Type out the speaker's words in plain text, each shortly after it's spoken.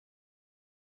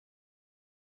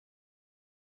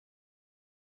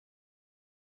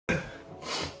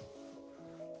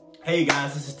Hey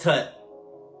guys, this is Tut.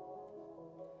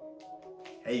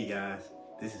 Hey guys,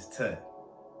 this is Tut.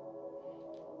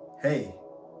 Hey,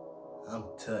 I'm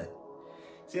Tut.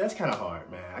 See, that's kind of hard,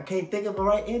 man. I can't think of the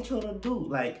right intro to do.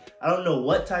 Like, I don't know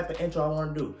what type of intro I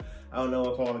want to do. I don't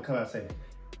know if I want to come out and say,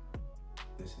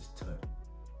 this is Tut.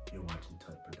 You're watching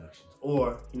Tut Productions.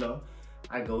 Or, you know,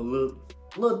 I go a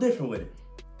little different with it.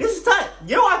 This is Tut.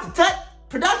 You're watching Tut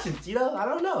Productions, you know? I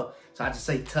don't know. So I just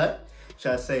say Tut.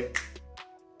 Should I say...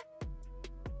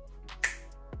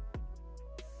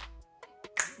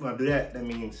 When I do that, that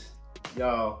means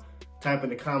y'all type in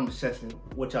the comment section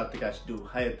what y'all think I should do,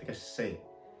 how you think I should say it.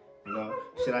 You know,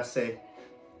 should I say,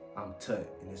 I'm Tut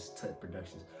and this is Tut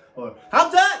Productions? Or,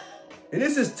 I'm Tut and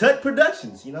this is Tut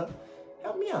Productions, you know?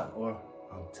 Help me out. Or,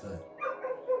 I'm Tut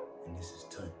and this is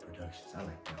Tut Productions. I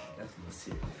like that one. That's a little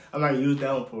serious. I'm not gonna use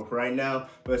that one for right now,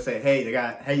 but say, hey you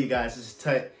guys, this is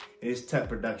Tut and this is Tut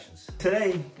Productions.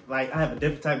 Today, like, I have a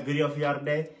different type of video for y'all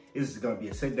today. This is gonna be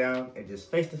a sit down and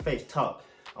just face-to-face talk.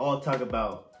 I want to talk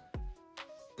about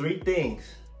 3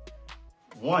 things.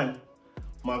 1,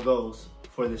 my goals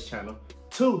for this channel.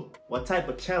 2, what type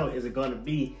of channel is it going to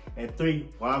be? And 3,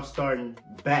 why I'm starting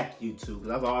back YouTube.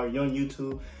 Because I've already on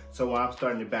YouTube, so why I'm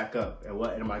starting to back up. And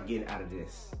what am I getting out of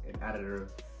this? And out of the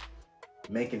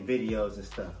making videos and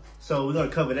stuff. So we're going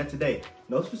to cover that today.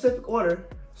 No specific order.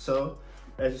 So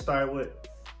let's just start with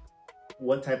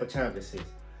what type of channel this is.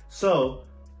 So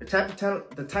the type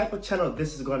of channel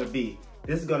this is going to be.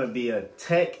 This is gonna be a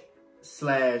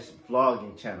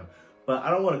tech/vlogging channel, but I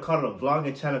don't want to call it a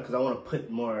vlogging channel because I want to put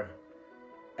more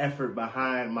effort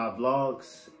behind my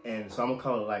vlogs, and so I'm gonna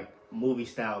call it like movie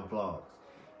style vlogs.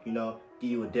 You know,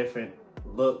 give you a different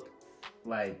look,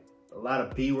 like a lot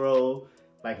of B-roll,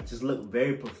 like just look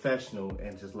very professional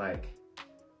and just like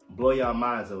blow y'all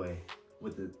minds away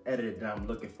with the edit that I'm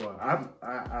looking for. I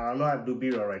don't know how to do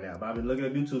B-roll right now, but I've been looking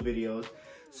at YouTube videos,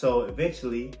 so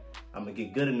eventually I'm gonna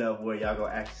get good enough where y'all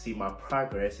gonna actually see my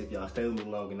progress. If y'all stay with me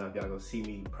long enough, y'all gonna see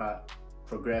me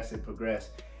progress.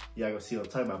 Y'all gonna see what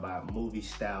I'm talking about movie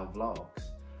style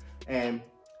vlogs. And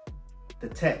the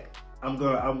tech, I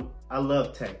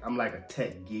love tech. I'm like a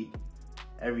tech geek.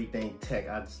 Everything tech,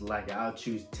 I just like it. I'll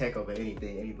choose tech over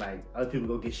anything. Like other people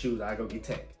go get shoes, I go get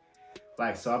tech.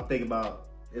 Like, so I'm thinking about,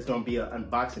 it's gonna be an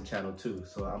unboxing channel too.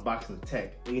 So unboxing the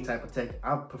tech, any type of tech.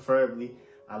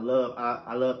 I love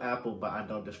Apple, but I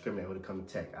don't discriminate when it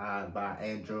comes to tech. I buy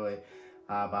Android,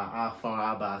 I buy iPhone,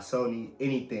 I buy Sony,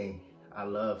 anything. I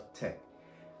love tech.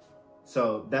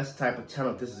 So that's the type of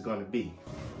channel this is going to be.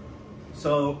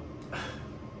 So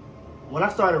when I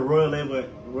started Royal Label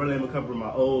Incorporated,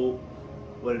 my old,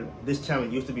 this channel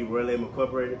used to be Royal Label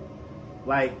Incorporated.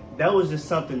 Like, that was just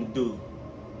something to do,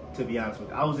 to be honest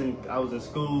with you. I was in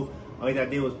school. Only thing I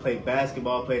did was play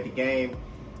basketball, play the game.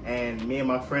 And me and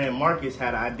my friend Marcus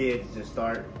had an idea to just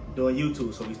start doing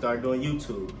YouTube. So we started doing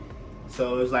YouTube.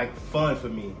 So it was like fun for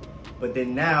me. But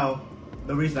then now,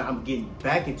 the reason I'm getting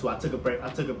back into it, I took a break.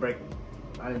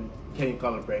 Can't even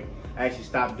call it a break. I actually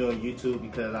stopped doing YouTube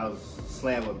because I was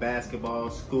slammed with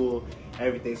basketball, school,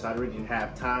 everything. So I really didn't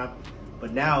have time.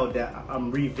 But now that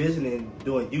I'm revisiting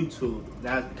doing YouTube,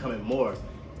 now it's becoming more.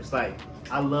 It's like,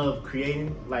 I love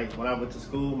creating. Like, when I went to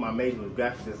school, my major was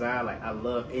graphic design. Like, I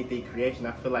love anything creation.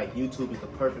 I feel like YouTube is the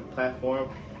perfect platform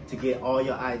to get all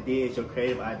your ideas, your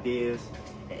creative ideas,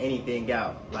 and anything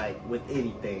out, like, with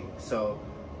anything. So,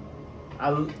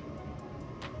 I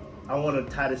want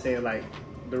to tie this in, like,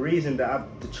 the reason that I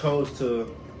chose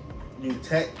to do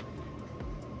tech,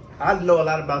 I know a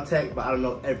lot about tech, but I don't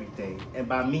know everything. And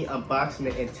by me unboxing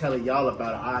it and telling y'all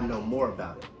about it, I know more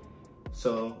about it.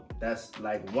 So, that's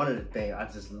like one of the things. I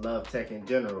just love tech in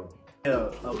general.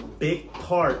 A big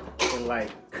part in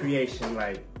like creation,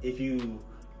 like if you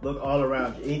look all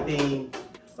around you, anything,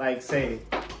 like say,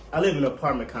 I live in an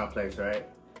apartment complex, right?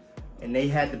 And they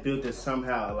had to build this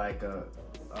somehow, like an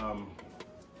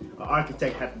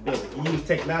architect had to build it. He used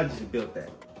technology to build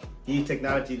that. He used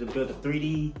technology to build a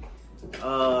 3D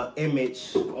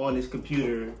image on his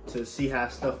computer to see how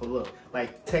stuff will look.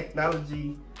 Like,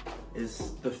 technology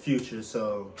is the future,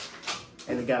 so,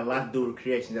 and it got a lot to do with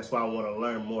creation. That's why I want to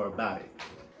learn more about it.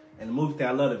 And the movie thing,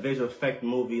 I love the visual effect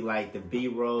movie, like the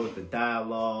B-roll, the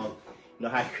dialogue, you know,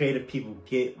 how creative people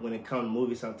get when it comes to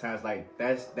movies sometimes. Like,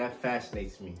 that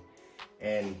fascinates me.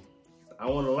 And I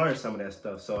want to learn some of that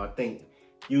stuff. So I think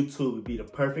YouTube would be the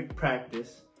perfect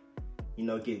practice. You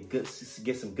know, get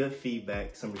some good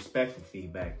feedback, some respectful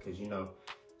feedback, because, you know,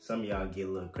 some of y'all get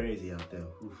a little crazy out there.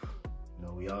 Oof. You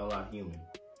know, we all are human.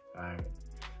 All right.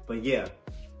 But yeah,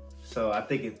 so I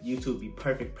think YouTube would be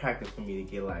perfect practice for me to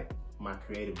get like my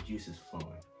creative juices flowing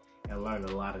and learn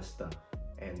a lot of stuff.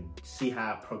 and see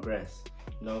how I progress.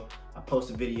 You know, I post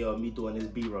a video of me doing this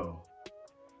B-roll,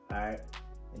 all right?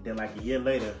 And then like a year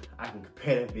later, I can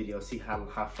compare that video, see how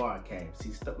far I came,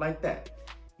 see stuff like that,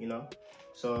 you know?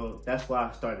 So that's why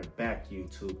I started back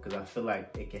YouTube, because I feel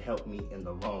like it can help me in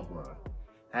the long run.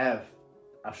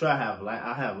 I'm sure I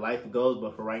have life goals,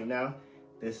 but for right now,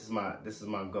 this is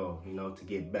my goal, you know, to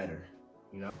get better,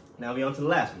 you know? Now we on to the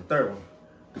last one, the third one,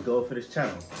 the goal for this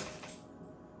channel.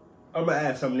 I'm gonna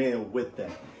add something in with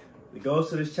that. The goals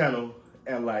to this channel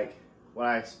and like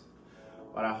what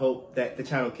I hope that the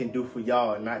channel can do for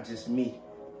y'all and not just me.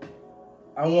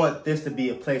 I want this to be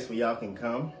a place where y'all can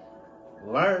come,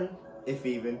 learn,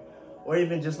 or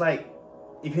even just like,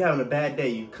 if you're having a bad day,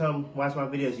 you come watch my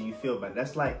videos and you feel bad.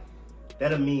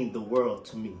 That'll mean the world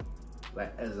to me.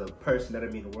 Like as a person,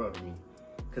 that'll mean the world to me.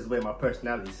 Because the way my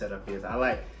personality set up is,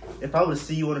 if I were to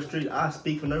see you on the street, I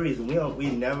speak for no reason. We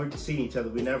never seen each other,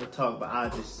 we never talk, but I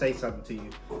just say something to you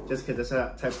just because that's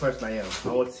the type of person I am.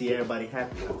 I want to see everybody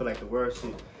happy. I feel like the world is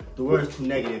too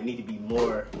negative, need to be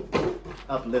more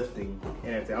uplifting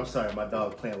and everything. I'm sorry, my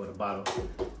dog playing with a bottle.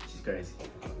 She's crazy.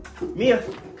 Mia,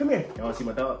 come here. Y'all want to see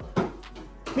my dog?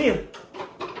 Mia.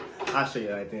 I'll show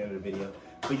you at the end of the video.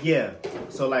 But yeah,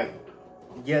 so like,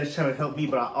 yeah, this channel helped me,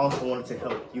 but I also wanted to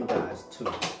help you guys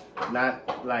too.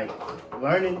 Not like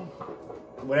learning,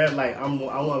 whatever. Like I want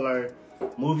to learn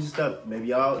movie stuff.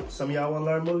 Maybe some of y'all want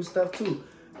to learn movie stuff too.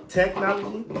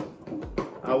 Technology,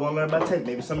 I want to learn about tech.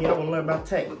 Maybe some of y'all want to learn about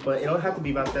tech, but it don't have to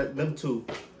be about them two.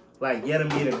 Like them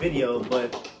be in a video,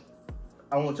 but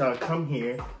I want y'all to come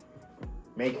here,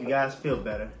 make you guys feel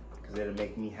better, because it'll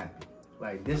make me happy.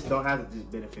 Like, this don't have to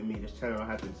just benefit me. This channel don't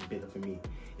have to just benefit me.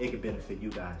 It can benefit you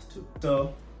guys too.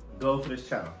 So, goal for this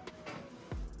channel.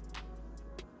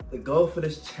 The goal for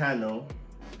this channel,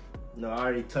 you know, I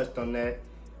already touched on that.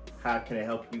 How can it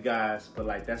help you guys? But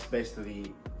like, that's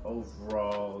basically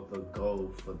overall the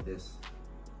goal for this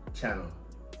channel.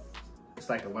 It's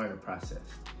like a learning process.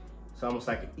 It's almost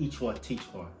like each one teach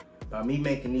one. By me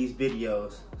making these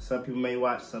videos, some people may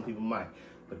watch, some people might.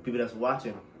 But the people that's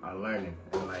watching are learning.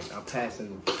 And like, I'm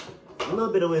passing a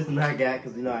little bit of wisdom I got,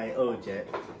 because you know I ain't old yet.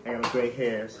 I got gray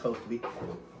hairs, hopefully.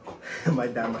 I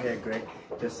might dye my hair gray,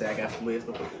 just say I got some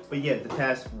wisdom. But yeah, to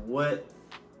pass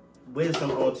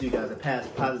wisdom on to you guys, to pass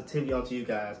positivity on to you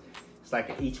guys, it's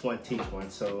like each one teach one.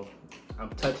 So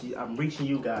I'm reaching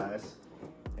you guys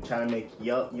and trying to make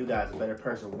you guys a better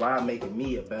person while making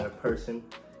me a better person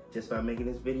just by making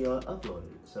this video and uploading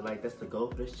it. So like, that's the goal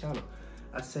for this channel.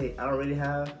 I say I don't really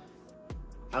have,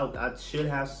 I should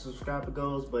have subscriber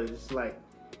goals, but it's like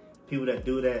people that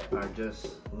do that are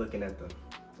just looking at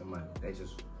the money. They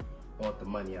just want the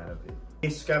money out of it.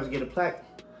 If subscribers get a plaque,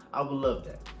 I would love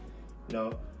that. You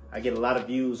know, I get a lot of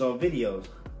views on videos.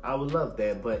 I would love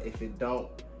that, but if it don't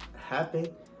happen,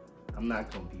 I'm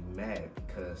not gonna be mad,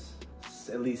 because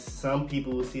at least some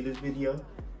people will see this video,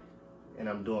 and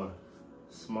I'm doing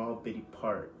a small bitty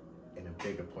part in a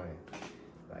bigger plan.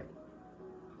 Like,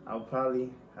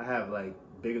 I have like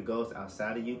bigger goals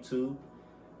outside of YouTube.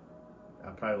 I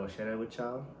probably won't share that with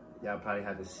y'all. Y'all probably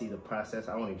have to see the process.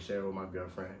 I won't even share it with my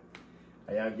girlfriend.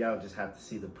 Y'all just have to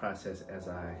see the process as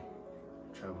I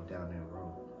travel down that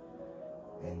road.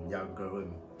 And y'all grow with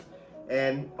me.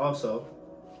 And also,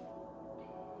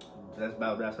 that's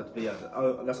about wraps up the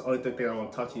video. That's the only thing I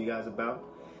want to talk to you guys about.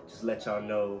 Just let y'all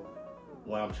know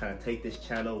where I'm trying to take this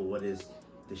channel, what is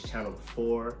this channel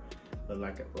for. But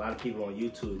like a lot of people on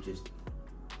YouTube just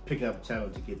picking up a channel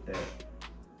to get that.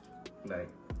 Like,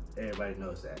 everybody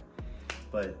knows that.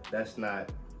 But that's not,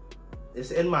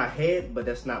 it's in my head, but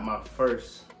that's not my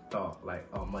first thought. Like,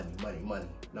 oh, money, money, money.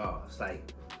 No, it's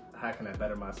like, how can I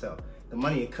better myself? The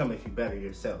money will come if you better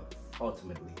yourself,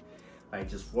 ultimately. Like,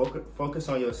 just focus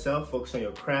on yourself, focus on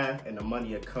your craft, and the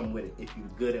money will come with it if you're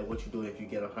good at what you do, if you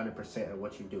get 100% at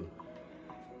what you do.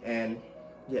 And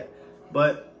yeah,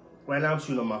 but right now I'm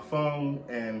shooting on my phone,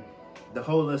 and the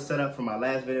whole little setup from my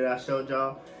last video that I showed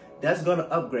y'all, that's gonna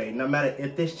upgrade. No matter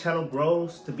if this channel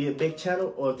grows to be a big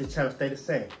channel or if this channel stay the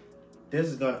same, this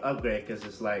is gonna upgrade, because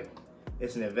it's like,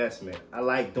 it's an investment. I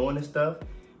like doing this stuff,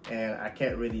 and I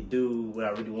can't really do what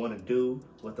I really want to do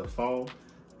with the phone.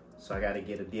 So I gotta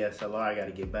get a DSLR, I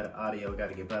gotta get better audio, I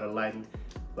gotta get better lighting.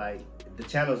 Like, the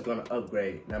channel is gonna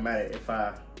upgrade, no matter if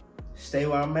I stay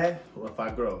where I'm at or if I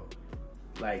grow.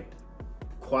 Like,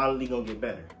 quality gonna get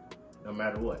better, no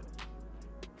matter what.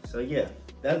 So yeah,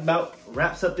 that about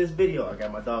wraps up this video. I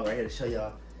got my dog right here to show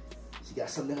y'all. She got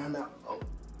something in her mouth. Oh,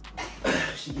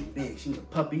 she get big. She was a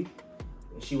puppy,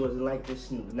 and she wasn't like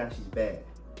this. Now she's bad.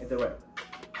 Ain't that right?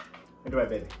 Ain't that right,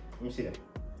 baby? Let me see that.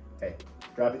 Hey,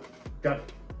 drop it. Drop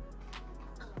it.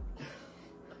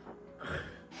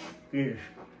 Yes.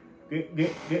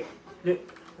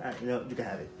 Alright, you know, you can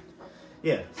have it.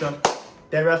 Yeah, so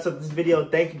that wraps up this video.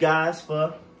 Thank you guys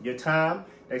for your time.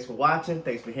 Thanks for watching.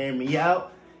 Thanks for hearing me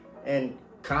out. And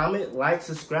comment, like,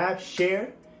 subscribe,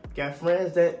 share. Got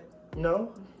friends that, you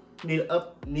know, need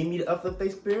me to uplift their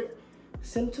spirit?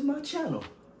 Send them to my channel.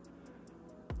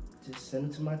 Just send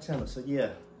them to my channel. So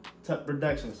yeah, Tuck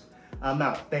Productions. I'm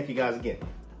out. Thank you guys again.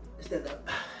 Stand up.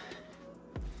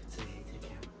 Say hey to the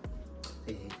camera.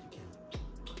 Say hey to the camera.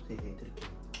 Say hey to the camera.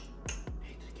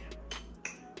 Hey to the camera.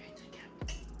 Hey to the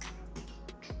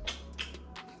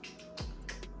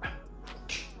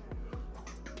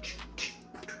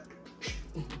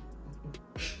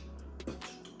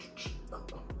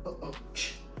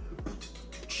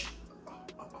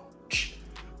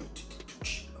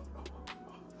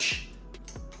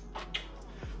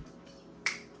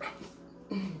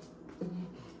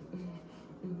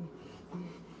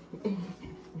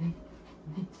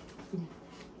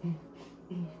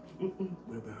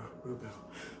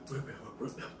Rebel.